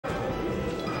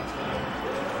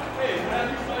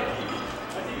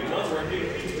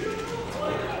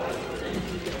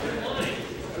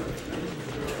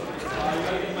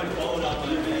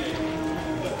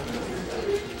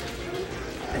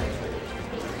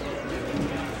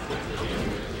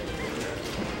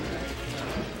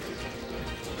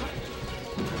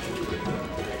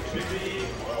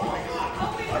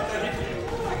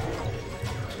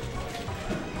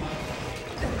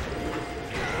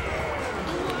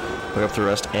Pick up the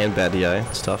rest and bad DI.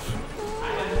 It's tough.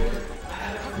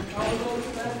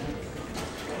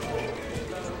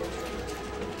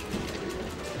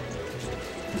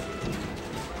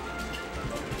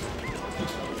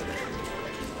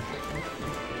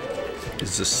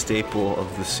 It's a staple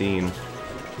of the scene.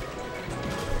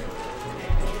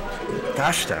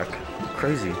 Dash attack.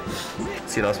 Crazy.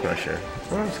 See an Smash here.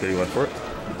 Oh, let's get you one for it.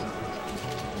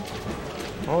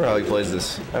 I wonder how he plays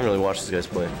this. I haven't really watched these guys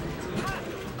play.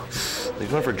 He's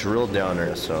going for drill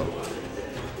downer, so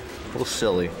a little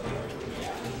silly.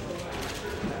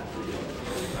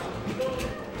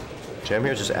 Jam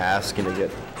here is just asking to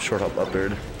get short hop up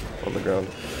aired on the ground.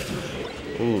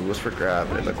 Ooh, goes for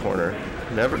grab in the corner.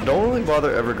 Don't really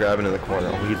bother ever grabbing in the corner.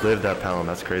 Oh, he lived that pound.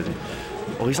 That's crazy.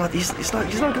 Oh, he's not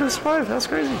gonna survive. That's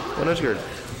crazy. One edge guard.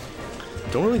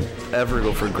 Don't really ever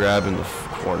go for grab in the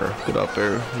corner. Get up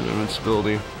there,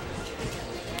 invincibility,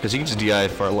 because you can just DI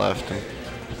far left. And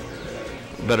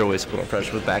better ways to put on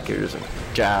pressure with back airs and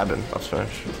jab and up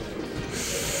smash.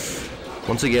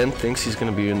 Once again, thinks he's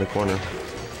gonna be in the corner.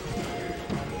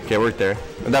 Okay, work there.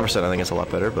 At that percent, I think it's a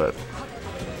lot better, but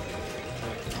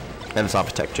and it's off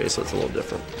a tech chase, so it's a little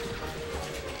different.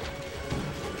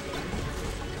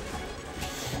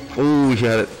 Oh, he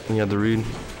had it. He had the read.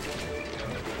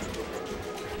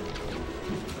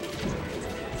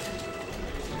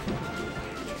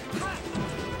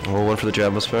 Oh, one for the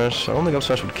jab up smash. I don't think up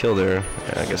smash would kill there.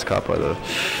 Yeah, I guess caught by the.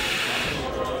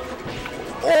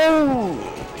 Oh!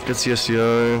 Good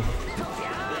CSCI.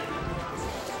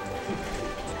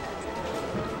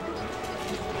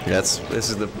 Yeah,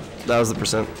 that was the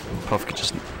percent. Puff could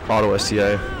just auto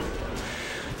SCI.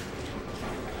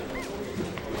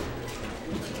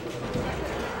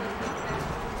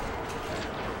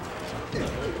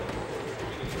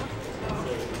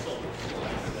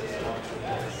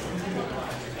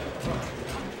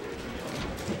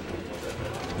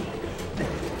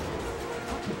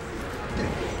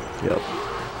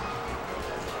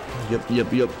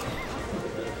 Yep.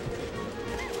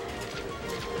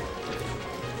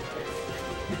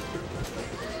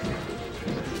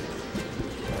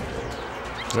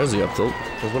 There's the up tilt.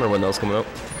 I was wondering when that was coming up.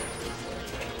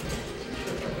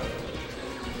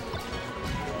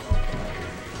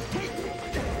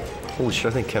 Holy shit,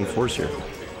 I think Ken Force here.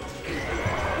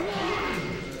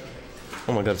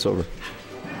 Oh my god, it's over.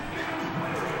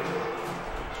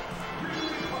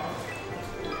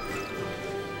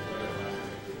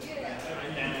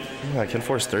 Yeah, Ken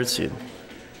Force third seed.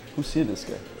 Who seeded this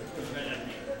guy?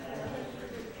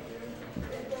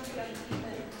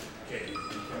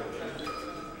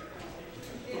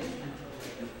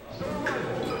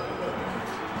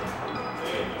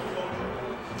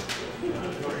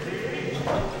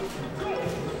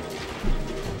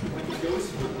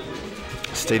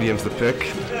 Stadium's the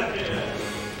pick.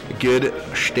 A good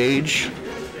stage.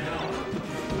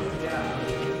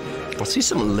 Let's see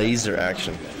some laser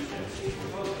action.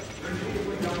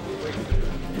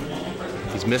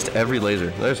 He's missed every laser.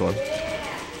 There's one.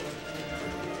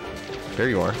 There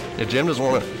you are. Yeah, Jim doesn't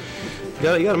want to.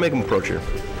 You gotta make him approach here.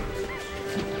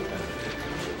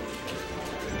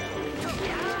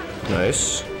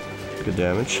 Nice. Good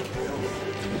damage.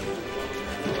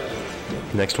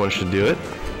 Next one should do it.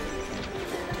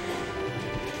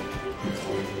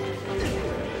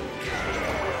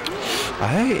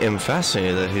 I am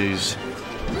fascinated that he's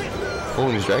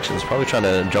holding his directions. Probably trying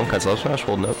to jump cut up smash,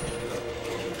 holding up.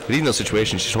 But even in those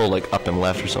situations, you should hold like up and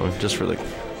left or something, just for like,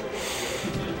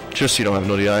 just so you don't have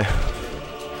no DI.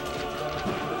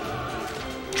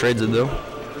 Trades it though.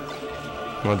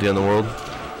 Not the end of the world.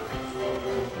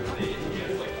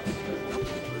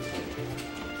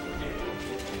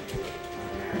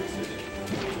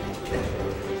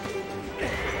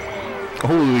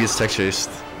 Oh, he gets tech chased.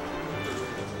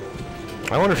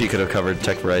 I wonder if he could have covered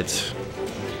tech right.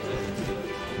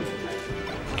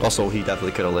 Also, he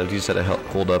definitely could have lived. He just had to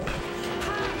hold up.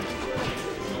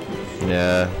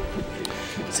 Yeah.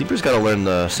 Sleeper's got to learn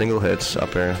the single hits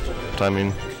up air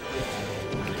timing.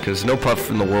 Because no puff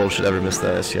in the world should ever miss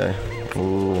that SCI.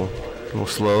 Ooh, a little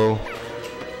slow.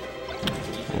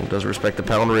 Ooh, doesn't respect the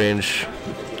pound range.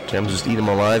 Jam's just eating him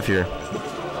alive here.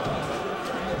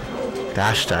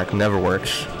 Dash attack never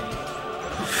works.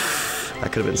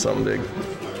 That could have been something big.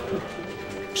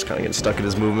 Just kind of getting stuck in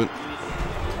his movement.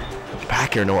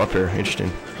 Back air, no up air.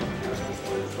 Interesting.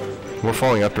 More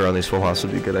falling up air on these full house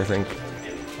would be good, I think.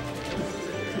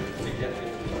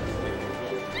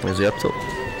 Is he up tilt?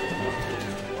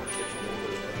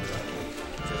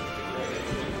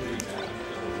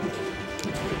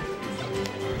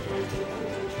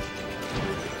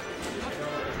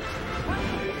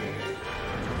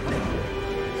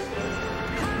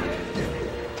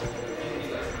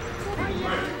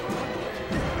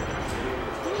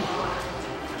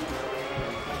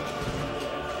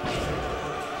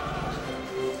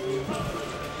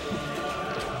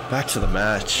 Back to the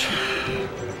match.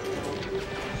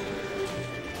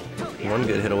 One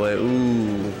good hit away.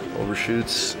 Ooh,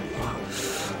 overshoots.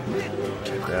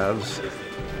 Grabs.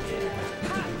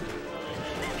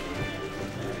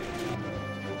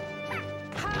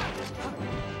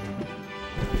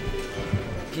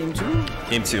 Game 2?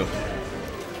 Game 2.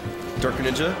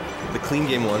 Darkerninja, the clean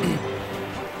game 1.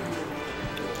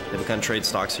 They kind of trade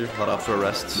stocks here, a lot of up throw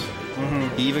rests.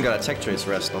 He even got a tech trace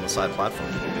rest on the side platform.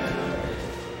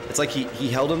 It's like he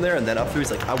held him there and then up through,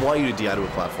 he's like, I want you to DI to a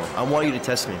platform. I want you to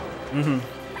test me. And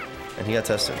he got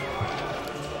tested.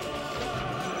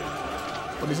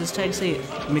 What does this tag say?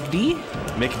 McD?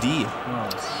 McD.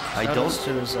 Oh, I don't.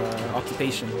 To his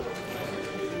occupation.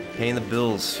 Paying the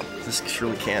bills. This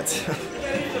surely can't.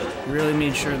 Really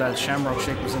made sure that Shamrock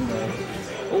Shake was in the.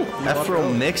 Oh, F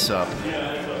throw mix up.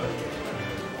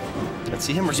 Let's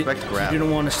see him respect grab. You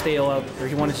didn't want to stale out, or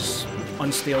he wanted to just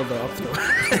unstale the up throw.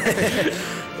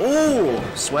 Oh,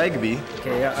 Swagby.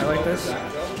 Okay, yeah, I like this.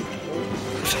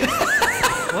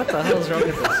 What the hell is wrong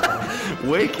with this guy?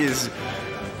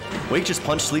 Wake just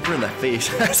punched Sleeper in the face.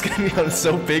 That's gonna be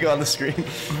so big on the screen.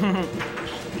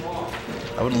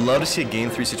 I would love to see a game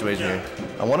 3 situation here.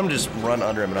 I want him to just run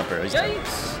under him and up there.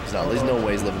 Yikes! He's not. There's no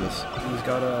way he's living this. He's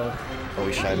got a. Oh,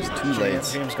 he shines too late.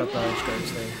 James got the edge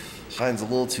guards there. Shines a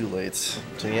little too late.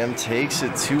 JM takes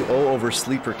it 2-0 over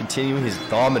Sleeper, continuing his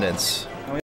dominance.